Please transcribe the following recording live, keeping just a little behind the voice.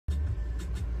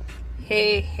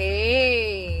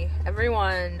Hey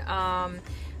everyone.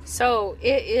 So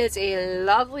it is a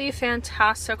lovely,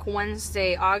 fantastic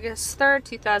Wednesday, August 3rd,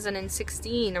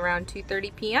 2016, around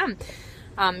 2:30 p.m.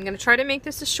 I'm going to try to make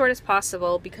this as short as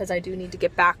possible because I do need to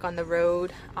get back on the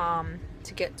road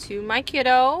to get to my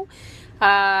kiddo.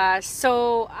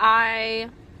 So I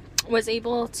was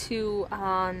able to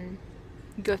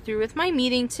go through with my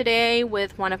meeting today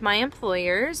with one of my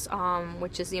employers,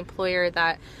 which is the employer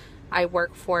that I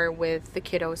work for with the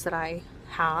kiddos that I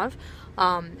have.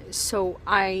 So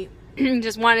I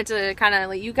just wanted to kind of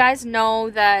let you guys know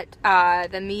that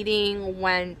the meeting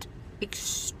went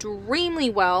extremely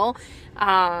well.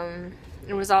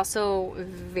 It was also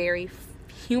very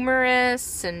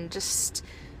humorous and just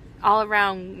all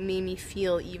around made me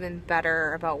feel even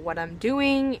better about what I'm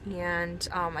doing, and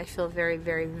I feel very,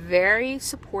 very, very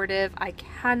supportive. I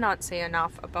cannot say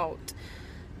enough about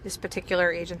this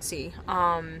particular agency.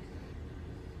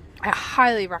 I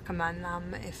highly recommend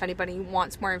them if anybody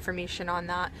wants more information on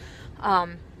that.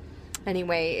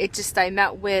 Anyway, I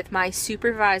met with my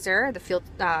supervisor, the field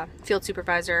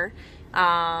supervisor,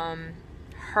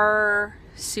 her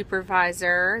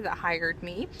supervisor that hired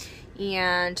me,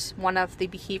 and one of the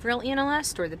behavioral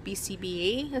analysts, or the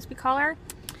BCBA as we call her.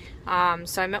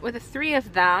 So I met with the three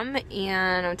of them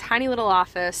in a tiny little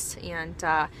office, and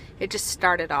it just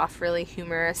started off really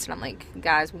humorous, and I'm like,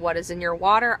 guys, what is in your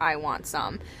water? I want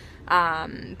some.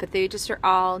 But they just are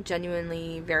all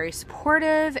genuinely very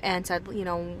supportive and said,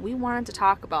 we wanted to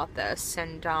talk about this,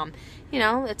 and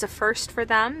it's a first for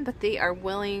them, but they are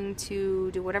willing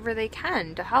to do whatever they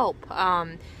can to help.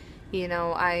 I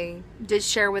did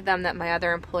share with them that my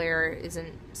other employer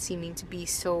isn't seeming to be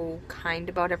so kind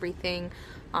about everything,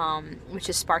 which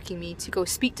is sparking me to go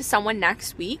speak to someone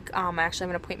next week. I actually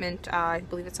have an appointment, I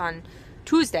believe it's on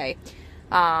Tuesday.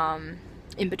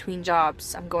 In between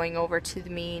jobs, I'm going over to the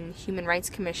Maine Human Rights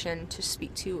Commission to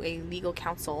speak to a legal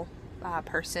counsel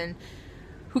person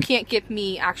who can't give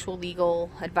me actual legal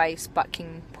advice but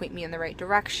can point me in the right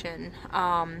direction.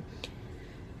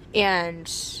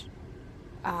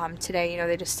 Today,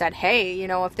 they just said, hey,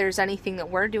 if there's anything that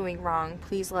we're doing wrong,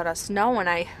 please let us know. And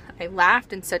I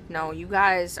laughed and said, no, you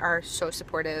guys are so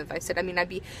supportive. I said, I'd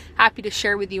be happy to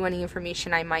share with you any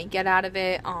information I might get out of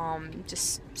it,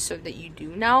 just so that you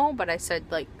do know. But I said,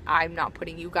 I'm not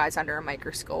putting you guys under a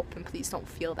microscope, and please don't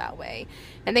feel that way.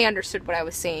 And they understood what I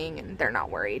was saying, and they're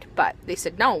not worried. But they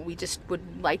said, no, we just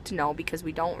would like to know because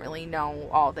we don't really know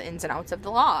all the ins and outs of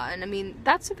the law. And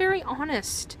that's a very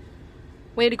honest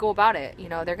way to go about it.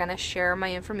 They're going to share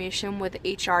my information with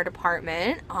the HR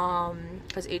department,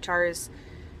 because HR is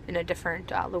in a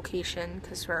different location,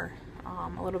 because we're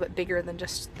a little bit bigger than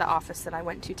just the office that I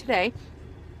went to today.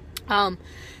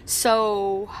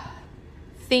 So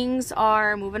things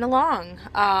are moving along.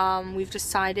 We've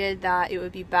decided that it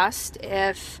would be best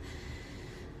if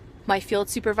my field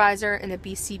supervisor and the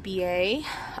BCBA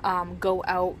go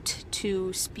out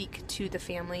to speak to the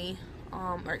family,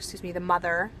 the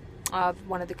mother of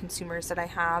one of the consumers that I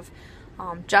have,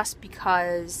 just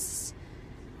because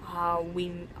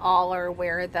we all are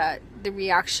aware that the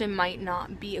reaction might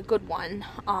not be a good one.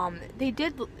 They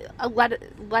did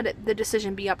let the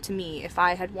decision be up to me. If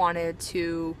I had wanted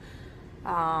to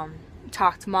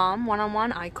talk to mom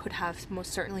one-on-one, I could have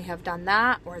most certainly have done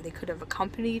that, or they could have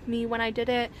accompanied me when I did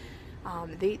it.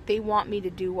 They want me to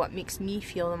do what makes me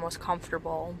feel the most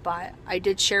comfortable, but I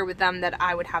did share with them that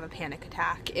I would have a panic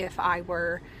attack if I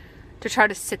were to try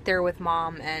to sit there with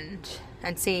mom and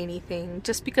say anything,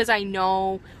 just because I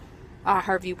know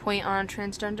her viewpoint on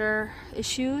transgender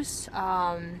issues,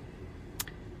 or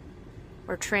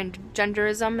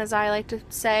transgenderism, as I like to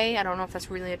say. I don't know if that's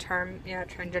really a term.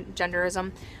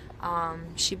 Transgenderism,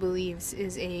 she believes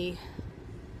is a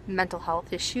mental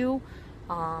health issue,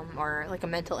 or like a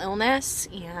mental illness.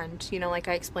 And like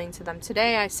I explained to them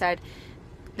today, I said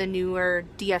the newer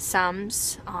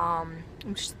DSMs,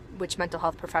 which mental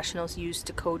health professionals use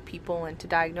to code people and to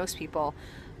diagnose people,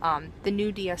 the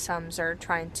new DSMs are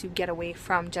trying to get away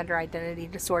from gender identity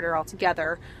disorder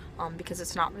altogether, because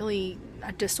it's not really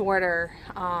a disorder.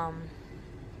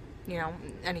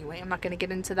 Anyway, I'm not going to get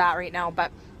into that right now,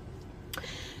 but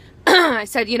I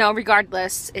said,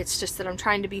 regardless, it's just that I'm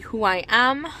trying to be who I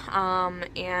am,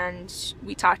 and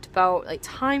we talked about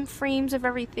time frames of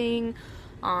everything.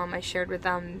 I shared with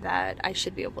them that I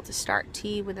should be able to start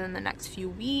tea within the next few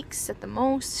weeks at the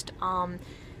most. I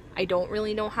don't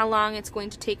really know how long it's going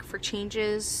to take for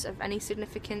changes of any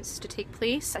significance to take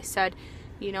place. I said,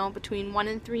 between 1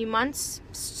 and 3 months,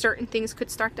 certain things could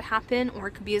start to happen, or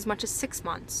it could be as much as 6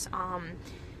 months.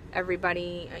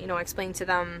 Everybody, I explained to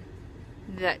them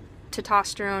that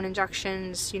testosterone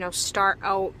injections, you know, start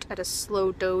out at a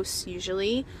slow dose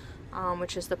usually,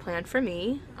 which is the plan for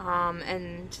me,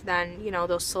 and then, you know,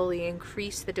 they'll slowly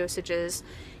increase the dosages,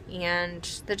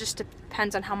 and that just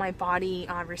depends on how my body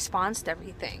responds to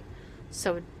everything.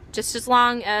 So just as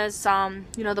long as,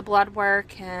 you know, the blood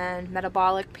work and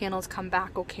metabolic panels come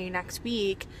back okay next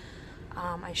week,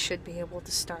 I should be able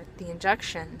to start the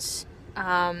injections.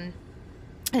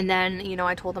 And then, you know,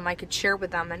 I told them I could share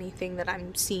with them anything that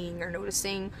I'm seeing or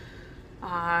noticing.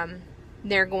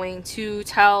 They're going to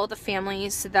tell the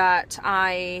families that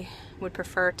I would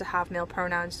prefer to have male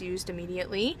pronouns used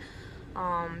immediately,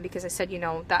 because I said, you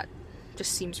know, that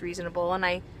just seems reasonable. And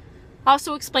I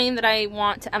also explained that I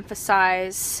want to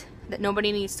emphasize that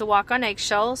nobody needs to walk on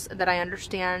eggshells, that I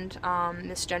understand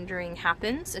misgendering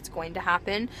happens. It's going to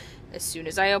happen. As soon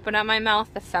as I open up my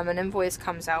mouth, the feminine voice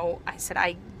comes out. I said,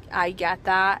 I get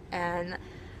that. And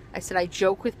I said, I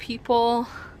joke with people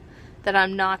that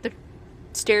I'm not the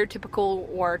stereotypical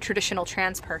or traditional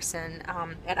trans person,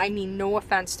 and I mean no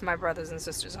offense to my brothers and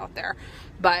sisters out there,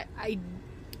 but I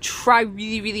try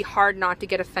really, really hard not to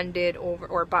get offended over,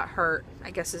 or butthurt,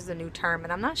 I guess is the new term,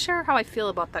 and I'm not sure how I feel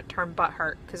about that term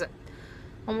butthurt, because it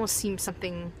almost seems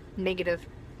something negative.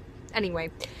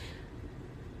 Anyway,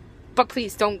 but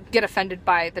please don't get offended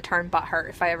by the term butthurt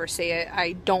if I ever say it.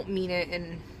 I don't mean it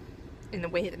in the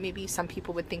way that maybe some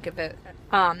people would think of it.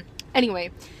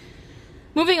 Anyway,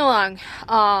 moving along,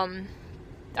 I'm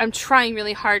trying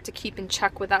really hard to keep in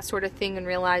check with that sort of thing and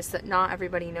realize that not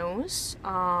everybody knows.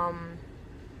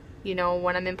 You know,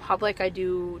 when I'm in public, I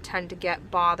do tend to get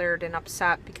bothered and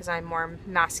upset because I'm more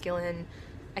masculine,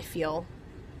 I feel,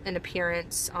 in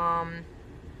appearance.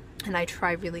 And I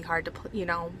try really hard to put, you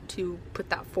know, to put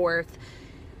that forth.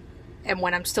 And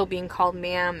when I'm still being called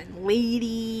ma'am and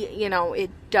lady, you know, it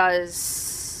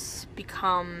does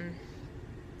become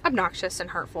obnoxious and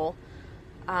hurtful.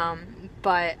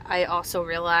 But I also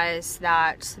realize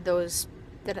that those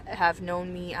that have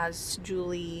known me as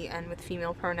Julie and with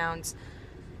female pronouns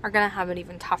are going to have an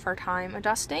even tougher time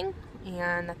adjusting,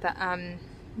 and that I'm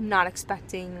not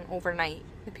expecting overnight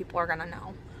that people are going to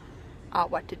know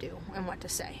what to do and what to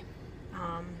say.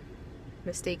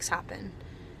 Mistakes happen.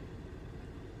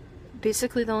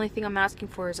 Basically, the only thing I'm asking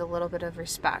for is a little bit of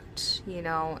respect, you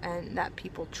know, and that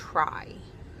people try.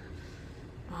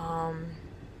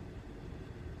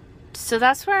 So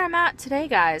that's where I'm at today,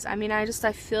 guys. I mean, I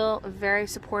feel very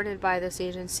supported by this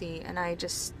agency, and I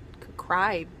just could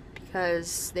cry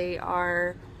because they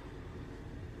are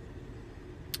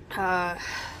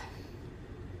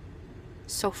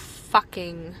so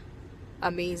fucking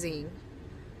amazing.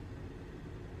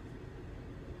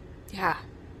 Yeah,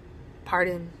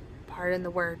 pardon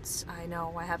the words. I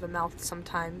know I have a mouth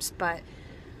sometimes, but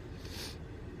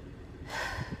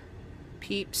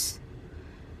peeps,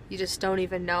 you just don't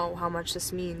even know how much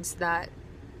this means that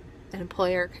an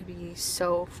employer could be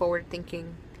so forward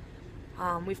thinking.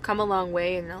 We've come a long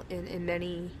way in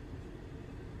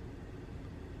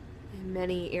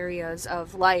many areas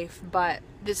of life, but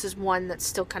this is one that's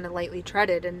still kind of lightly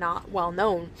treaded and not well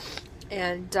known.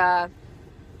 And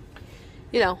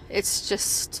you know, it's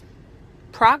just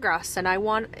progress, and I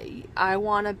want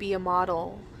to be a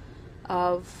model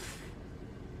of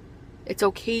it's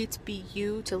okay to be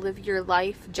you, to live your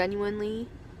life genuinely.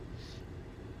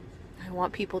 I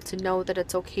want people to know that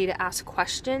it's okay to ask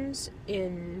questions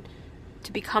and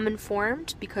to become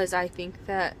informed, because I think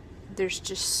that there's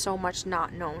just so much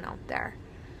not known out there.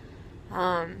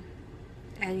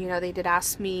 And, you know, they did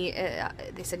ask me,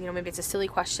 they said, you know, maybe it's a silly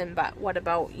question, but what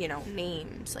about, you know,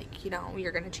 names? Like, you know,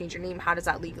 you're going to change your name. How does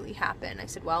that legally happen? I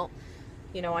said, well,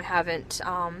 you know, I haven't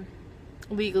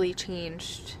legally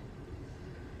changed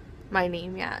my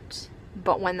name yet,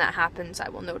 but when that happens, I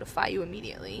will notify you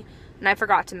immediately. And I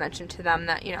forgot to mention to them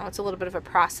that, you know, it's a little bit of a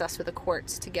process with the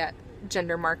courts to get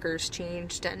gender markers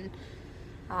changed, and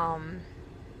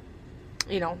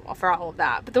you know, for all of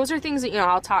that. But those are things that, you know,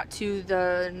 I'll talk to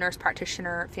the nurse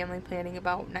practitioner at family planning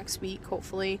about next week,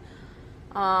 hopefully.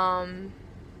 I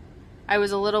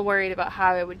was a little worried about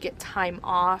how I would get time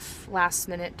off last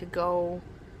minute to go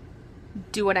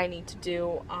do what I need to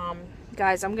do.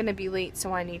 Guys, I'm gonna be late,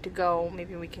 so I need to go.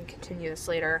 Maybe we can continue this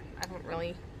later. I don't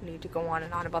really need to go on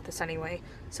and on about this anyway.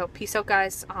 So peace out,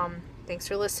 guys. Thanks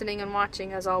for listening and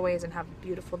watching as always, and have a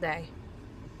beautiful day.